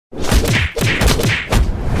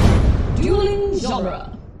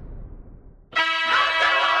genre.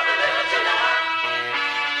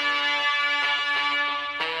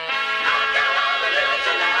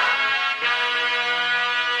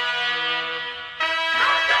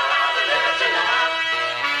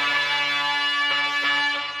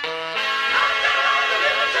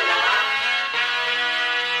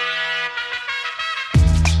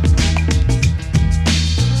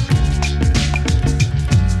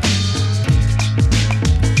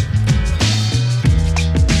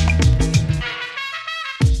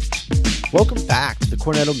 Welcome back to the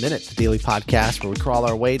Cornetto Minute, the daily podcast where we crawl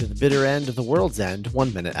our way to the bitter end of the world's end,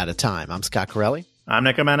 1 minute at a time. I'm Scott Corelli. I'm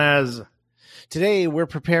Nick Jimenez. Today, we're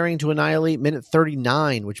preparing to annihilate minute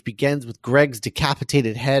 39, which begins with Greg's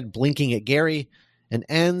decapitated head blinking at Gary and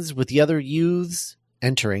ends with the other youths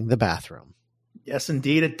entering the bathroom. Yes,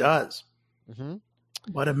 indeed, it does. Mm-hmm.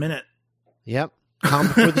 What a minute. Yep. Calm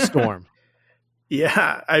before the storm.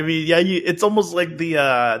 Yeah, I mean, it's almost like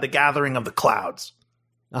the gathering of the clouds.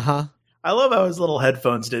 Uh-huh. I love how his little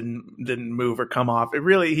headphones didn't move or come off. He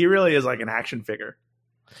really is like an action figure.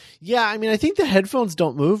 Yeah, I mean, I think the headphones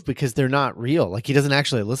don't move because they're not real. Like, he doesn't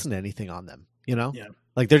actually listen to anything on them, you know? Yeah.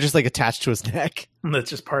 Like, they're just, like, attached to his neck. And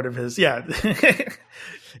that's just part of his, yeah.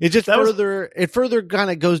 It just further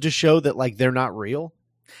kind of goes to show that, like, they're not real.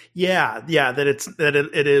 Yeah, that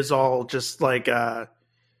it is all just like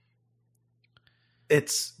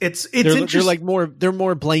it's interesting. They're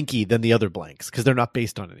more blanky than the other blanks because they're not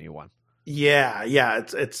based on anyone. Yeah.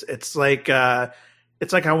 It's like how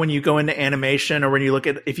when you go into animation or when you look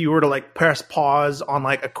at, if you were to like press pause on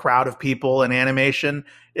like a crowd of people in animation,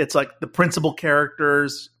 it's like the principal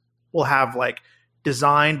characters will have like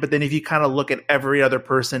design, but then if you kind of look at every other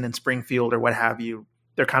person in Springfield or what have you,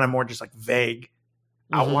 they're kind of more just like vague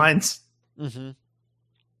outlines. Mm-hmm.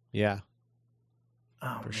 Yeah.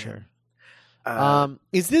 Oh, for man. sure.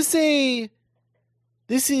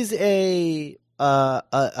 This is a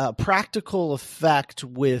practical effect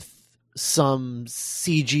with some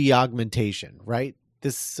CG augmentation, right?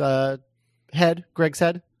 This Greg's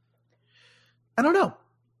head. I don't know.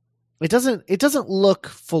 It doesn't look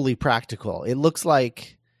fully practical. It looks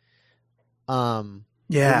like,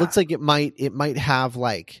 it looks like it might have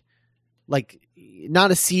like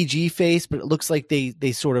not a CG face, but it looks like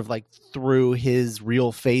they sort of like threw his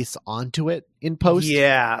real face onto it in post.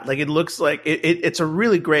 Yeah, like it looks like it's a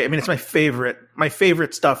really great. I mean, it's my favorite. My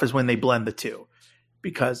favorite stuff is when they blend the two,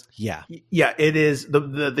 because it is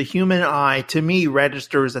the human eye to me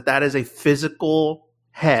registers that is a physical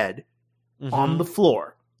head on the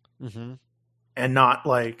floor, and not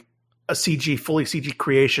like a fully CG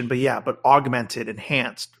creation, but augmented,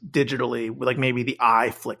 enhanced digitally with like maybe the eye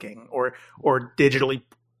flicking or digitally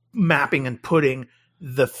mapping and putting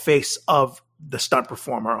the face of the stunt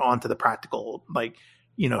performer onto the practical, like,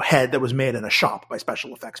 you know, head that was made in a shop by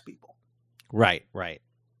special effects people. Right.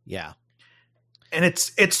 Yeah. And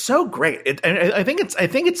it's so great. And I think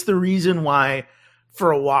it's the reason why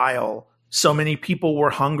for a while so many people were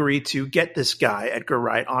hungry to get this guy, Edgar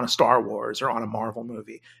Wright, on a Star Wars or on a Marvel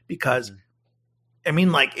movie, because I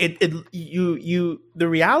mean, like the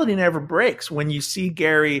reality never breaks when you see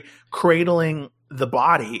Gary cradling the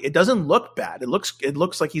body. It doesn't look bad. It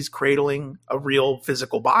looks like he's cradling a real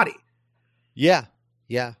physical body. Yeah.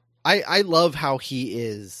 I love how he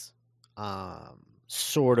is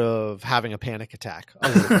sort of having a panic attack.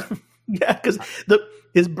 Yeah, because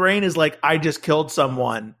his brain is like, I just killed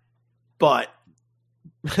someone, but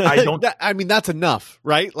I don't. I mean, that's enough,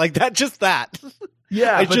 right? Like that.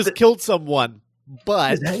 Yeah, I just killed someone,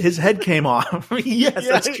 but his head came off. Yes,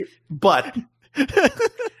 that's true. But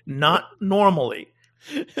not normally.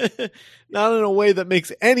 Not in a way that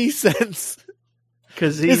makes any sense.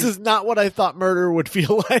 Because this is not what I thought murder would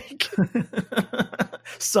feel like.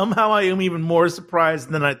 Somehow I am even more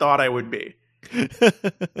surprised than I thought I would be.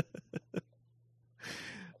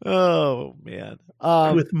 Oh man.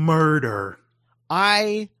 With murder.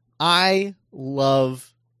 I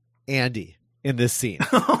love Andy in this scene.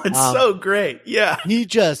 Oh, it's so great. Yeah.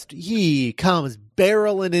 He comes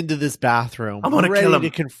barreling into this bathroom. I'm going to kill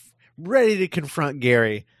him. Ready to confront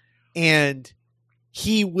Gary. And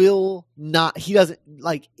he doesn't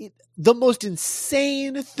like it. The most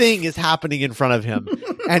insane thing is happening in front of him.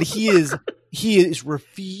 And he is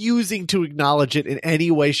refusing to acknowledge it in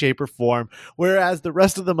any way, shape, or form. Whereas the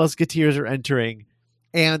rest of the Musketeers are entering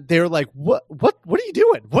and they're like, what are you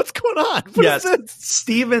doing? What's going on? What is this?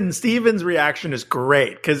 Steven's reaction is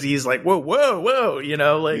great because he's like, whoa, you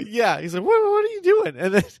know, like, yeah, he's like, what are you doing?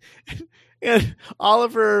 And then and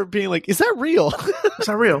Oliver being like, is that real? Is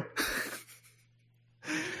that real?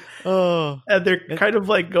 Oh, and they're kind of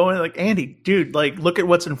like going like, Andy, dude, like look at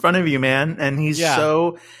what's in front of you, man. And he's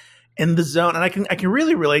so in the zone. And I can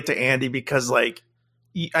really relate to Andy because like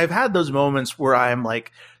I've had those moments where I'm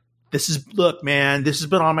like, look, man, this has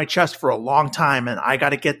been on my chest for a long time and I got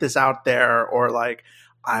to get this out there. Or like,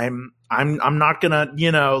 I'm not gonna,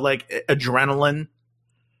 like adrenaline.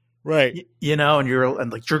 Right. And you're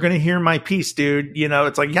going to hear my piece, dude.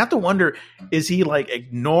 It's like, you have to wonder, is he like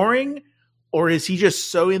ignoring or is he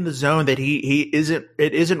just so in the zone that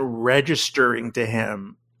it isn't registering to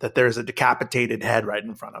him that there's a decapitated head right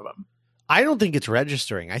in front of him? I don't think it's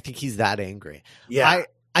registering. I think he's that angry. Yeah.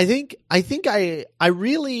 I think I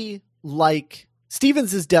really like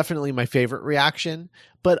Stevens is definitely my favorite reaction,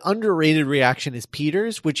 but underrated reaction is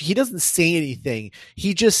Peter's, which he doesn't say anything.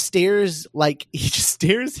 He just stares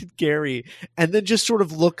at Gary and then just sort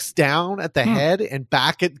of looks down at the head and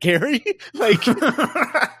back at Gary. Like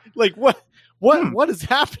what is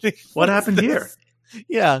happening? What happened here?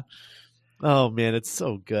 Yeah. Oh man, it's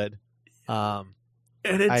so good. And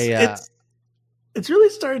it's really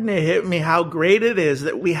starting to hit me how great it is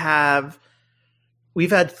that we've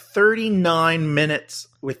had 39 minutes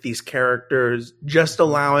with these characters, just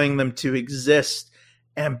allowing them to exist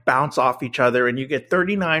and bounce off each other. And you get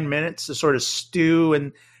 39 minutes to sort of stew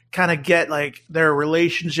and kind of get like their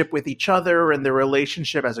relationship with each other and their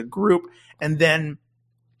relationship as a group. And then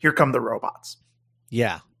here come the robots.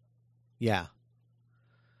 Yeah. Yeah.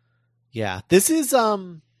 Yeah. This is,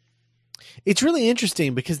 it's really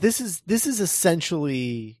interesting because this is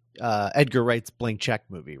essentially Edgar Wright's Blank Check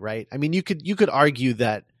movie, right? I mean, you could argue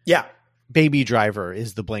that Baby Driver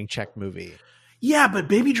is the Blank Check movie. Yeah, but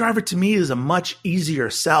Baby Driver to me is a much easier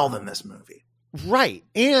sell than this movie. Right.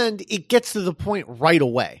 And it gets to the point right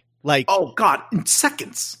away. Like, oh God, in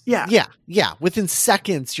seconds. Yeah. Yeah. Yeah. Within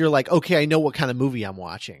seconds, you're like, okay, I know what kind of movie I'm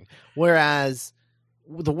watching. Whereas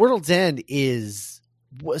The World's End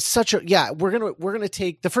was such a, we're going to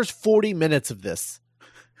take the first 40 minutes of this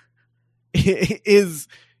is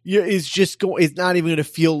not even going to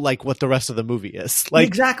feel like what the rest of the movie is. Like,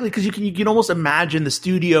 exactly. Cause you can almost imagine the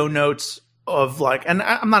studio notes of like, and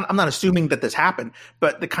I'm not assuming that this happened,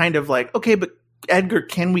 but the kind of like, okay, but Edgar,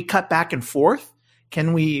 can we cut back and forth?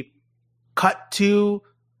 Can we cut to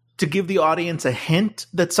give the audience a hint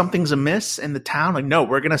that something's amiss in the town? Like, no,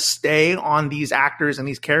 we're going to stay on these actors and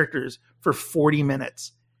these characters for 40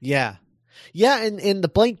 minutes. Yeah. Yeah. And the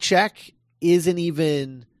Blank Check isn't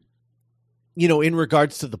even, in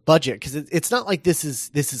regards to the budget, because it's not like this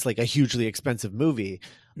is like a hugely expensive movie.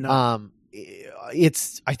 No.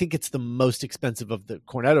 I think it's the most expensive of the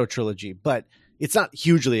Cornetto trilogy, but it's not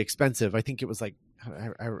hugely expensive. I think it was like,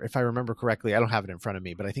 if I remember correctly, I don't have it in front of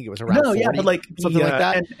me, but I think it was around 40, but like something like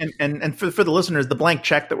that. And for the listeners, the Blank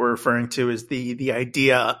Check that we're referring to is the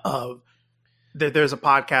idea of there's a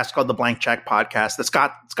podcast called the Blank Check Podcast that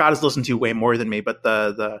Scott has listened to way more than me, but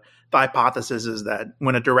the hypothesis is that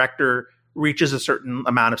when a director reaches a certain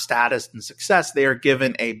amount of status and success, they are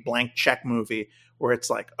given a blank check movie where it's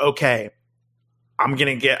like, okay, I'm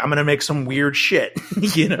going to make some weird shit.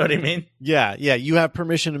 You know what I mean? Yeah. Yeah. You have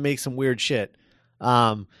permission to make some weird shit.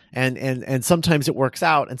 And sometimes it works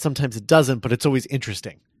out and sometimes it doesn't, but it's always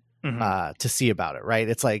interesting, to see about it. Right.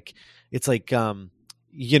 It's like, the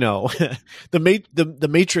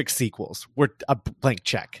Matrix sequels were a blank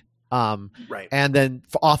check. Right. And then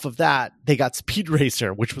off of that, they got Speed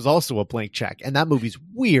Racer, which was also a blank check. And that movie's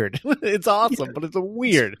weird. It's awesome, but it's a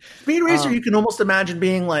weird. Speed Racer, you can almost imagine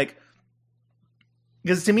being like,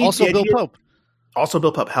 because to me, also Bill Pope. Also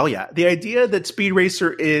Bill Pope. Hell yeah. The idea that Speed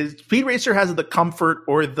Racer has the comfort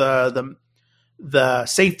or the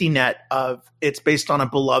safety net of it's based on a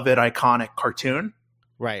beloved iconic cartoon.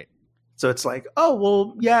 Right. So it's like, oh,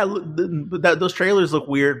 well, yeah, those trailers look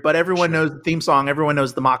weird, but everyone knows the theme song. Everyone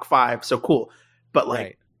knows the Mach 5. So cool. But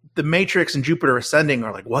like the Matrix and Jupiter Ascending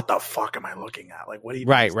are like, what the fuck am I looking at? Like, what do you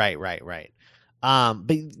Right. But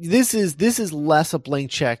this is less a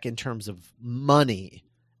blank check in terms of money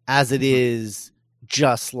as it is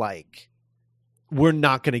just like, we're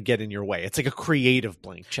not going to get in your way. It's like a creative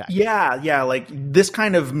blank check. Yeah. Like this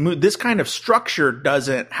kind of structure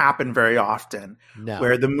doesn't happen very often. No.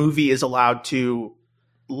 Where the movie is allowed to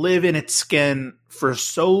live in its skin for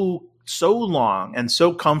so long and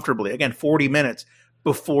so comfortably. Again, 40 minutes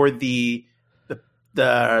before the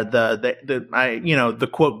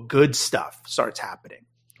quote good stuff starts happening.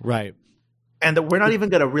 Right. And that we're not even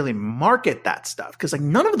going to really market that stuff because like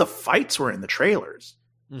none of the fights were in the trailers.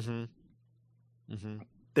 Mm-hmm. Mm-hmm.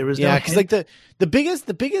 There was because like the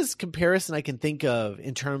biggest comparison I can think of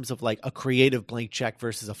in terms of like a creative blank check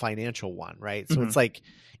versus a financial one, right? So it's like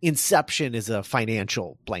Inception is a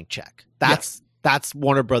financial blank check. That's That's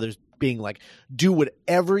Warner Brothers being like, do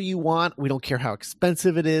whatever you want. We don't care how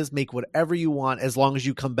expensive it is. Make whatever you want as long as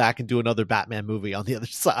you come back and do another Batman movie on the other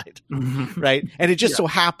side. Right. And it just so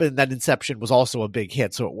happened that Inception was also a big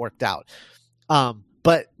hit. So it worked out.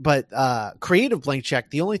 But creative blank check.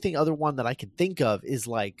 The only other one that I can think of is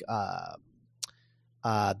like the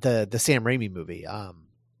Sam Raimi movie.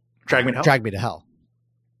 Drag Me to Hell. Drag Me to Hell.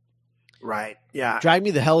 Right. Yeah. Drag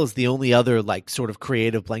Me to Hell is the only other like sort of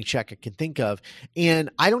creative blank check I can think of.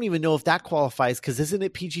 And I don't even know if that qualifies because isn't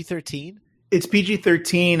it PG-13? It's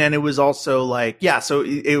PG-13 and it was also like, so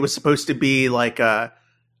it was supposed to be like a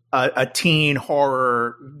teen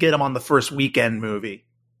horror, get them on the first weekend movie.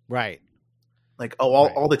 Right. Like,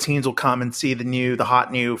 all the teens will come and see the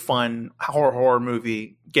hot new fun horror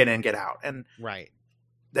movie, get in, get out. And right.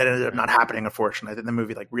 That ended up not happening, unfortunately. I think the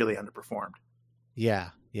movie like really underperformed. Yeah.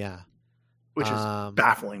 Which is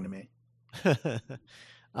baffling to me.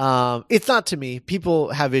 It's not to me. People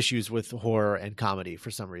have issues with horror and comedy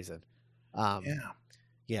for some reason.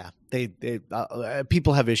 They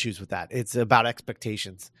people have issues with that. It's about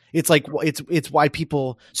expectations. It's like it's why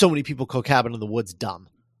so many people call Cabin in the Woods dumb.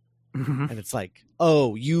 And it's like,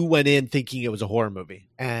 oh, you went in thinking it was a horror movie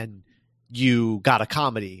and you got a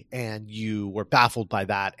comedy and you were baffled by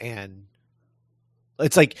that, and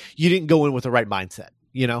it's like you didn't go in with the right mindset.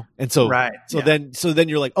 And so, then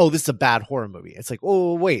you're like, oh, this is a bad horror movie. It's like,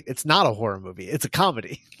 oh, wait, it's not a horror movie. It's a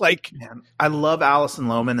comedy. Like, man, I love Alison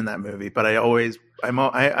Lohman in that movie, but I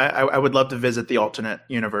would love to visit the alternate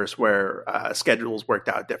universe where schedules worked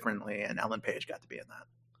out differently and Ellen Page got to be in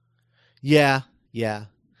that. Yeah.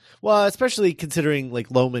 Well, especially considering like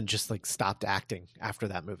Lohman just like stopped acting after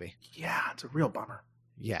that movie. Yeah. It's a real bummer.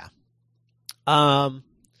 Yeah.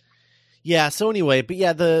 Yeah. So anyway, but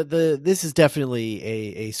yeah, this is definitely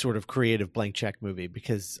a sort of creative blank check movie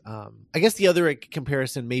because I guess the other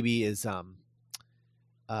comparison maybe is Wes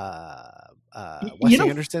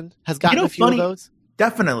Anderson has gotten a few of those.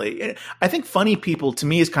 Definitely, I think Funny People to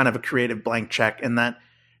me is kind of a creative blank check in that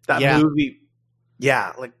movie.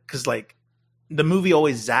 Yeah, like because like the movie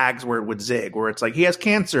always zags where it would zig, where it's like he has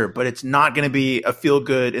cancer, but it's not going to be a feel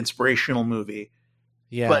good inspirational movie.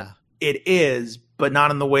 Yeah, but it is, but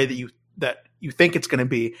not in the way that you think it's going to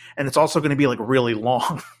be, and it's also going to be like really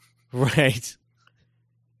long. Right.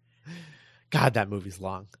 God, that movie's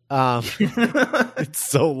long. It's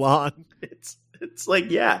so long. It's like,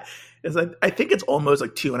 it's like, I think it's almost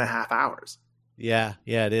like 2.5 hours. Yeah,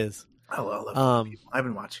 it is. I love people. I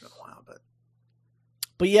haven't watched it in a while,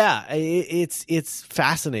 but yeah, it's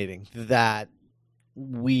fascinating that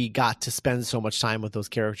we got to spend so much time with those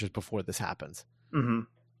characters before this happens. Mm-hmm.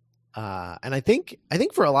 And I think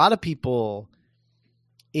for a lot of people,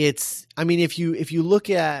 if you look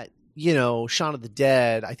at, Shaun of the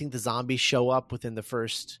Dead, I think the zombies show up within the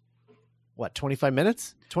first, 25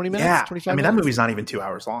 minutes, 20 minutes, yeah. 25 minutes. That movie's not even 2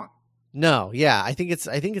 hours long. No. Yeah. I think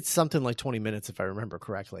it's something like 20 minutes, if I remember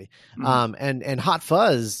correctly. Mm-hmm. And Hot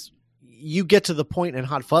Fuzz, you get to the point in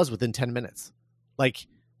Hot Fuzz within 10 minutes. Like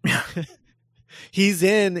he's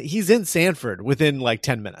in Sanford within like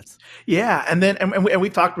 10 minutes. Yeah. And then, and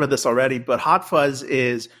we've talked about this already, but Hot Fuzz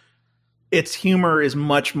its humor is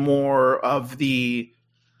much more of the,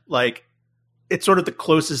 like, it's sort of the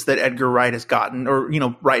closest that Edgar Wright has gotten, or,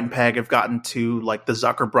 Wright and Pegg have gotten to like the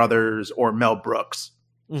Zucker brothers or Mel Brooks.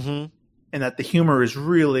 Mm-hmm. And that the humor is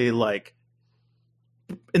really like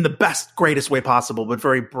in the best, greatest way possible, but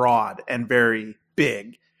very broad and very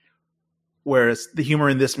big. Whereas the humor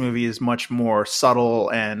in this movie is much more subtle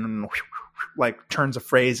and like turns of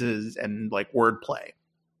phrases and like wordplay.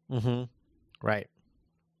 Mm-hmm. Right.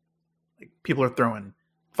 Like people are throwing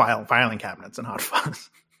filing cabinets in Hot Fuzz.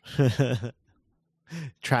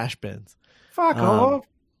 Trash bins. Fuck off.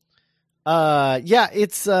 Yeah,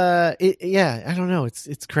 it's I don't know.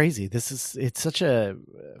 It's crazy. It's such a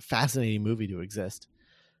fascinating movie to exist.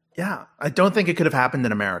 Yeah. I don't think it could have happened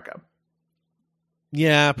in America.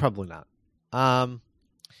 Yeah, probably not.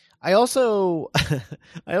 I also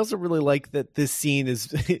really like that this scene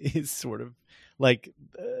is sort of like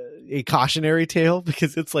a cautionary tale,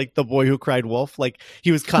 because it's like The Boy Who Cried Wolf. Like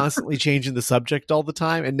he was constantly changing the subject all the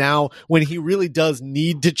time, and now when he really does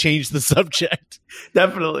need to change the subject,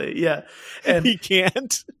 definitely, yeah, and he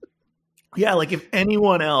can't. Yeah, like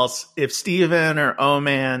if Steven or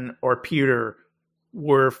Oman or Peter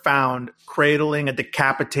were found cradling a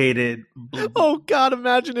decapitated. Oh God!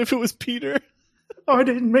 Imagine if it was Peter. Oh, I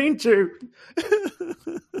didn't mean to.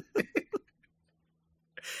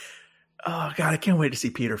 Oh God, I can't wait to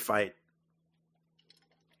see Peter fight.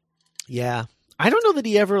 Yeah, I don't know that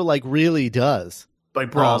he ever like really does.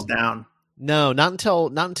 Like brawls down. No, not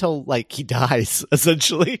until like he dies,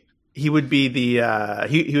 essentially. he would be the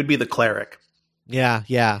he would be the cleric.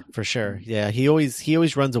 Yeah, for sure. Yeah, he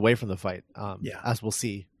always runs away from the fight. As we'll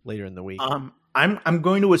see later in the week. I'm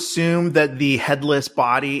going to assume that the headless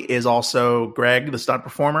body is also Greg, the stunt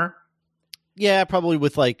performer. Yeah, probably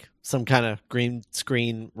with like some kind of green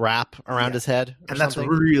screen wrap around his head. And that's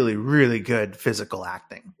really, really good physical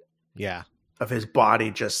acting. Yeah. Of his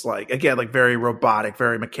body, just like, again, like very robotic,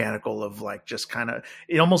 very mechanical, of like just kind of,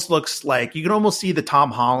 it almost looks like you can almost see the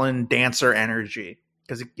Tom Holland dancer energy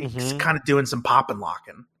because he's kind of doing some pop and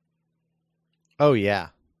locking. Oh, yeah,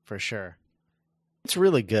 for sure. It's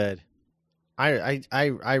really good. I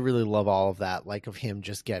really love all of that, like of him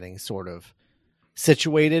just getting sort of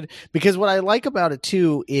situated, because what I like about it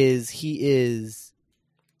too is he's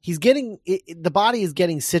getting the body is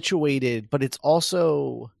getting situated, but it's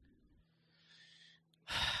also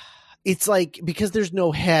it's like, because there's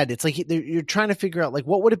no head, it's like you're trying to figure out like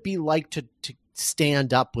what would it be like to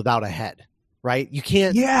stand up without a head, right? You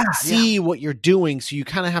can't see what you're doing, so you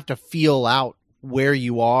kind of have to feel out where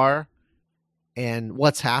you are and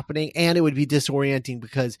what's happening, and it would be disorienting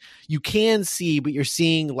because you can see, but you're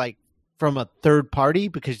seeing like from a third party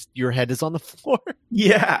because your head is on the floor.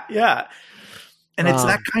 Yeah. And it's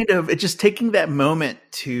that kind of, it's just taking that moment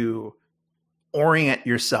to orient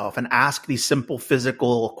yourself and ask these simple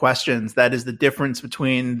physical questions. That is the difference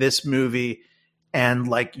between this movie and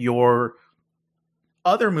like your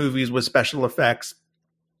other movies with special effects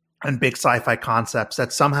and big sci-fi concepts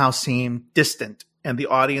that somehow seem distant and the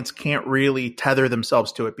audience can't really tether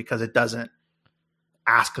themselves to it because it doesn't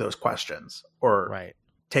ask those questions or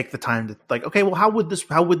take the time to like, okay, well, how would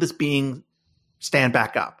this being stand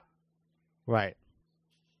back up? Right.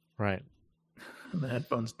 The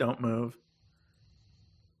headphones don't move.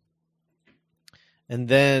 And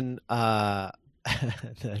then the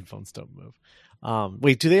headphones don't move.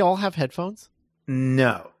 Wait, do they all have headphones?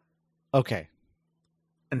 No. Okay.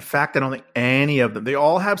 In fact, I don't think any of them. They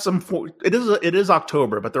all have some. It is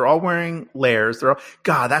October, but they're all wearing layers.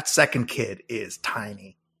 God, that second kid is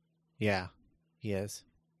tiny. Yeah, he is.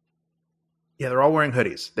 Yeah, they're all wearing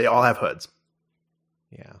hoodies. They all have hoods.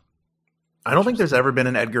 Yeah. I don't think there's ever been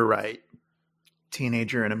an Edgar Wright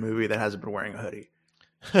teenager in a movie that hasn't been wearing a hoodie.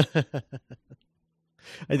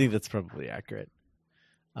 I think that's probably accurate.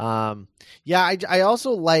 Yeah, I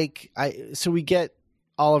also like, so we get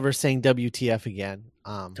Oliver saying WTF again.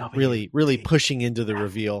 Really pushing into the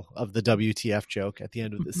reveal of the WTF joke at the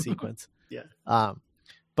end of this sequence. Yeah.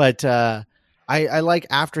 But I like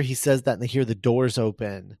after he says that and they hear the doors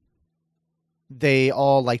open, they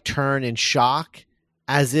all like turn in shock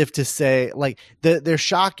as if to say, like, their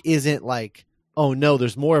shock isn't like, oh no,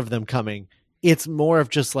 there's more of them coming. It's more of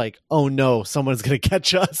just like, oh no, someone's going to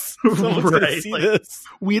catch us. Someone's going to see this.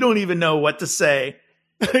 We don't even know what to say.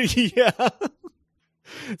 Yeah.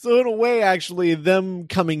 So in a way, actually, them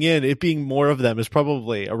coming in, it being more of them is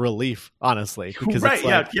probably a relief, honestly. Because it's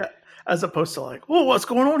like, yeah. As opposed to like, oh, what's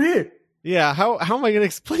going on here? Yeah, how am I going to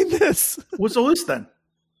explain this? What's all this then?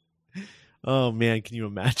 Oh man, can you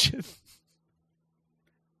imagine?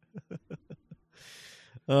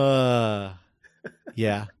 Yeah.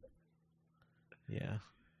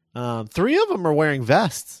 Three of them are wearing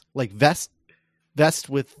vests, like vest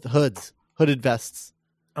with hoods, hooded vests.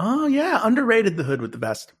 Oh yeah, underrated, the hood with the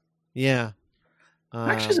vest. Yeah. I'm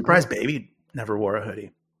actually surprised Baby never wore a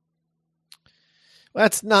hoodie.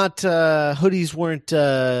 That's not hoodies weren't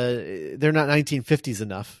they're not 1950s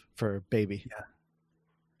enough for Baby. Yeah.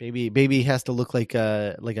 Baby has to look like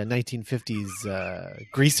a 1950s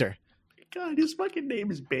greaser. God, his fucking name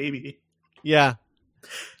is Baby. Yeah.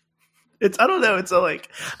 I don't know.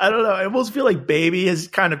 I don't know. I almost feel like Baby has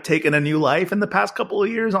kind of taken a new life in the past couple of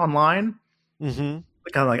years online. Mm-hmm.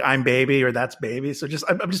 Kind of like I'm Baby or that's Baby. So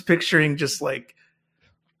I'm just picturing just like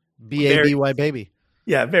B-A-B-Y Baby.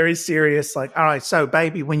 Yeah, very serious. Like, all right, so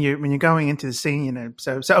Baby, when you're going into the scene, you know,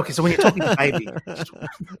 so okay, so when you're talking to Baby.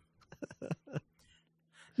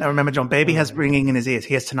 Now remember, John, Baby has ringing in his ears.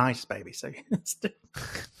 He has tinnitus, Baby. So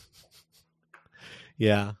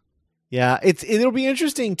yeah. It'll be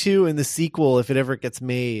interesting too in the sequel if it ever gets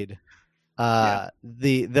made.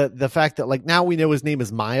 The fact that like now we know his name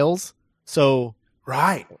is Miles. So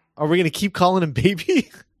right, are we going to keep calling him Baby?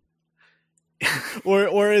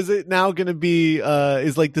 or is it now going to be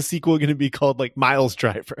is like the sequel going to be called like Miles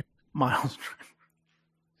Driver? Miles Driver.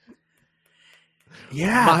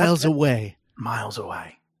 Yeah, Miles away.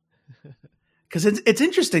 Because it's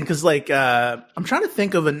interesting because like I'm trying to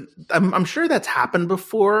think of I'm sure that's happened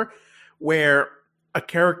before where a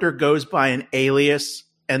character goes by an alias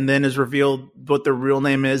and then is revealed what their real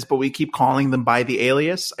name is, but we keep calling them by the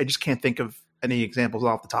alias. I just can't think of any examples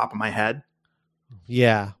off the top of my head.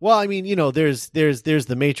 Yeah. Well, I mean, there's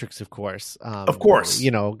the Matrix, of course. Of course.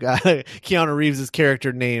 Keanu Reeves'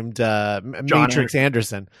 character named Matrix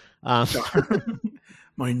Anderson.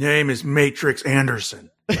 My name is Matrix Anderson.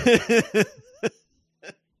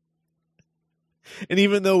 And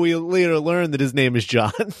even though we later learn that his name is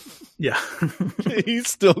John, yeah, he's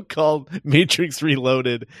still called Matrix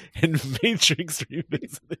Reloaded and Matrix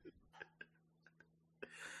Revisited.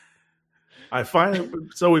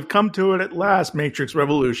 So we've come to it at last, Matrix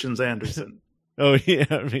Revolutions, Anderson. Oh yeah,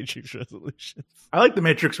 Matrix Revolutions. I like the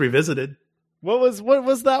Matrix Revisited. What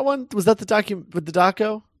was that one? Was that the document with the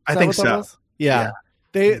doco? I think so. Yeah.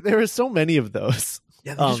 There were so many of those.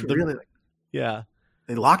 Yeah, they just really yeah.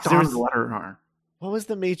 They locked on the letter. What was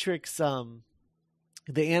the Matrix? The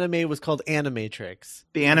anime was called Animatrix.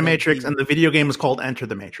 The Animatrix, and the video game was called Enter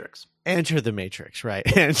the Matrix. Enter the Matrix, right?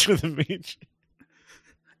 Enter the Matrix.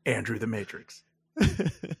 Andrew the Matrix.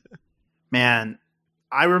 Man,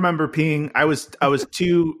 I remember I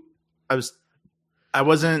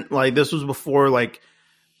wasn't like, this was before like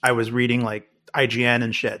I was reading like IGN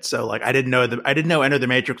and shit. So like I didn't know Enter the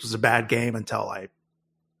Matrix was a bad game until I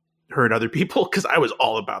heard other people, because I was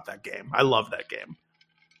all about that game. I love that game.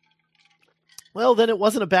 Well, then it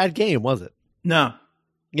wasn't a bad game, was it? No.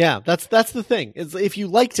 Yeah, that's the thing. Is if you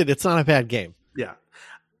liked it, it's not a bad game. Yeah.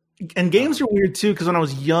 And games are weird too, because when I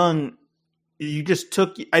was young, I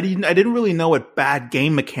didn't really know what bad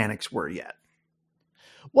game mechanics were yet.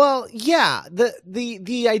 Well, yeah,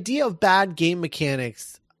 the idea of bad game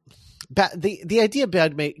mechanics, the idea of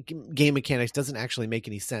bad game mechanics doesn't actually make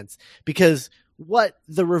any sense, because what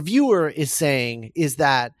the reviewer is saying is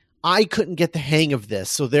that I couldn't get the hang of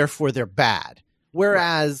this, so therefore they're bad.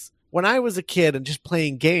 Whereas when I was a kid and just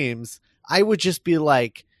playing games, I would just be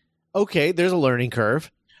like, okay, there's a learning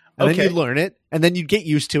curve. And then you'd learn it, and then you'd get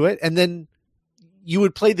used to it, and then you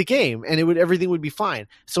would play the game, and everything would be fine.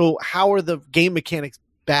 So how are the game mechanics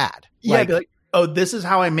bad? Yeah, like, oh, this is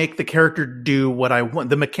how I make the character do what I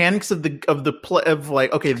want. The mechanics of the play of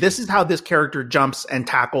like, okay, this is how this character jumps and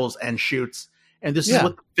tackles and shoots, and this is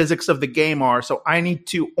what the physics of the game are. So I need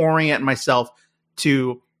to orient myself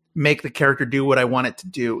to make the character do what I want it to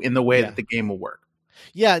do in the way that the game will work.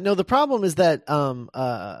 Yeah, no, the problem is that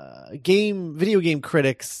video game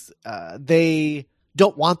critics, they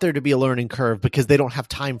don't want there to be a learning curve because they don't have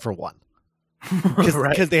time for one.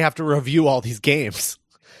 Because they have to review all these games.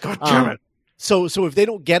 God damn it. So if they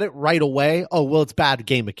don't get it right away, oh, well, it's bad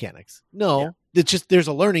game mechanics. No, it's just there's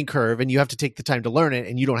a learning curve and you have to take the time to learn it,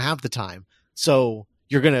 and you don't have the time. So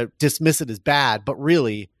you're going to dismiss it as bad, but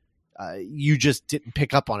really you just didn't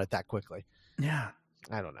pick up on it that quickly. Yeah.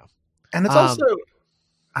 I don't know. And it's also...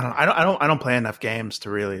 I don't play enough games to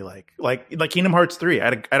really like Kingdom Hearts 3. I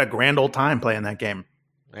had a grand old time playing that game.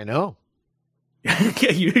 I know.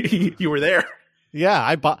 Yeah, you were there. Yeah,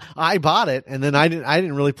 I bought it, and then I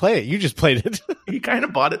didn't really play it. You just played it. You kind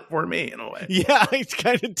of bought it for me in a way. Yeah, I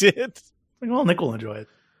kind of did. Like, well, Nick will enjoy it.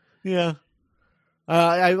 Yeah.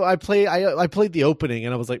 I played the opening,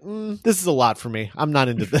 and I was like, this is a lot for me. I'm not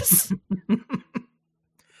into this.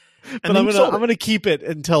 But I'm gonna keep it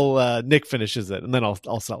until Nick finishes it, and then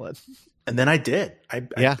I'll sell it. And then I did. I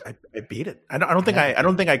beat it. I don't think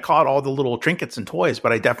I caught all the little trinkets and toys,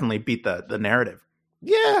 but I definitely beat the narrative.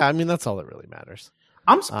 Yeah, I mean that's all that really matters.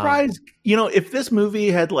 I'm surprised, if this movie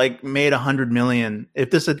had like made $100 million, if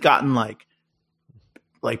this had gotten like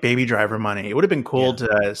Baby Driver money, it would have been cool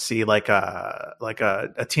to see like a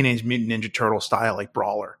Teenage Mutant Ninja Turtle style like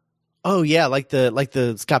brawler. Oh yeah, like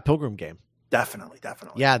the Scott Pilgrim game. Definitely.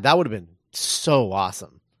 Yeah, that would have been so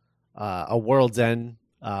awesome. A World's End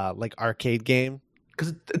like arcade game,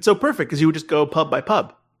 because it's so perfect. Because you would just go pub by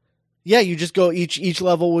pub. Yeah, you just go each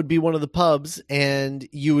level would be one of the pubs, and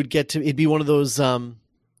you would get to it'd be one of those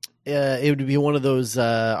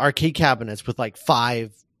arcade cabinets with like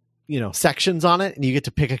 5 sections on it, and you get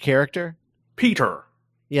to pick a character. Peter.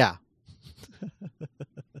 Yeah.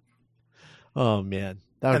 Oh man,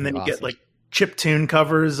 and then you get like chiptune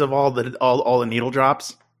covers of all the needle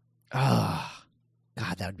drops. Oh,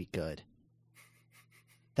 God, that would be good.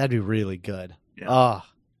 That'd be really good. Yeah. Oh,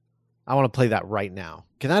 I want to play that right now.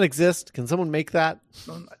 Can that exist? Can someone make that?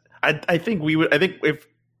 I think we would. I think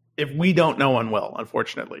if we don't, no one will,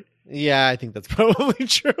 unfortunately. Yeah, I think that's probably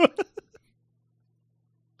true.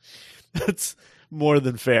 That's more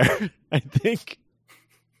than fair, I think.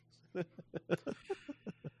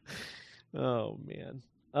 Oh man.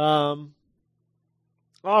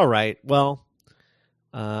 All right. Well,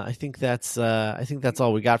 I think that's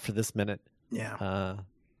all we got for this minute. Yeah.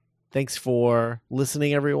 Thanks for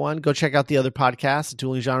listening, everyone. Go check out the other podcasts at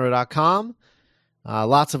duelinggenre.com.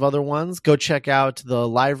 Lots of other ones. Go check out the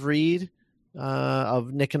live read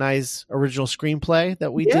of Nick and I's original screenplay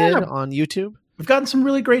that we did on YouTube. We've gotten some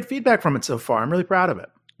really great feedback from it so far. I'm really proud of it.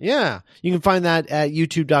 Yeah. You can find that at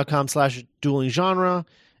youtube.com/duelinggenre.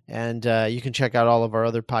 And you can check out all of our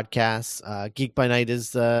other podcasts. Geek by Night is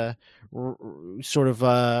sort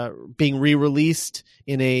of being re-released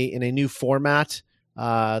in a new format.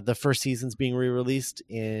 The first season's being re-released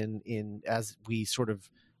in as we sort of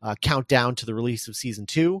count down to the release of season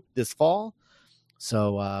 2 this fall.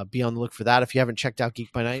 So be on the look for that. If you haven't checked out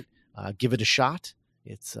Geek by Night, give it a shot.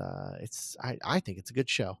 I think it's a good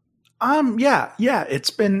show. Yeah. It's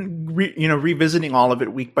been revisiting all of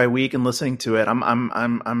it week by week and listening to it. I'm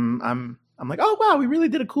like, oh wow, we really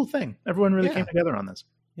did a cool thing. Everyone really came together on this.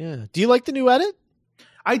 Yeah. Do you like the new edit?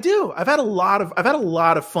 I do. I've had a lot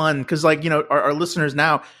of fun because, like, our listeners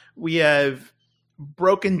now, we have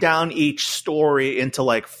broken down each story into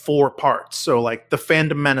like 4 parts. So like the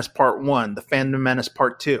Fandom Menace Part 1, the Fandom Menace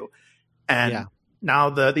Part 2, and now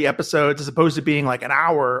the episodes, as opposed to being like an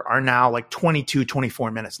hour, are now like 22,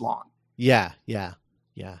 24 minutes long. Yeah.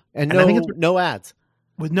 And no ads.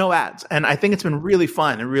 With no ads. And I think it's been really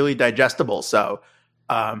fun and really digestible. So,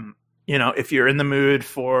 if you're in the mood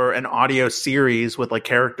for an audio series with like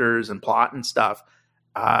characters and plot and stuff,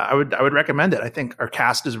 I would recommend it. I think our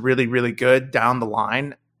cast is really, really good down the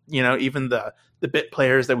line. Even the bit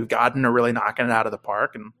players that we've gotten are really knocking it out of the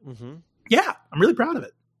park. And I'm really proud of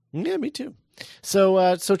it. Yeah, me too.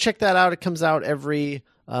 So check that out. It comes out every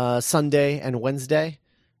Sunday and Wednesday.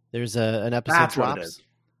 There's an episode That's drops. What it is.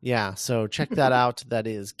 Yeah, so check that out. That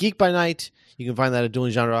is Geek by Night. You can find that at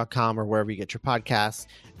duelinggenre.com or wherever you get your podcasts.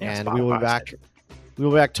 And we will be back. We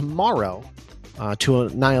will be back tomorrow to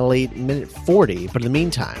annihilate minute 40. But in the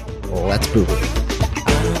meantime, let's boo-boo.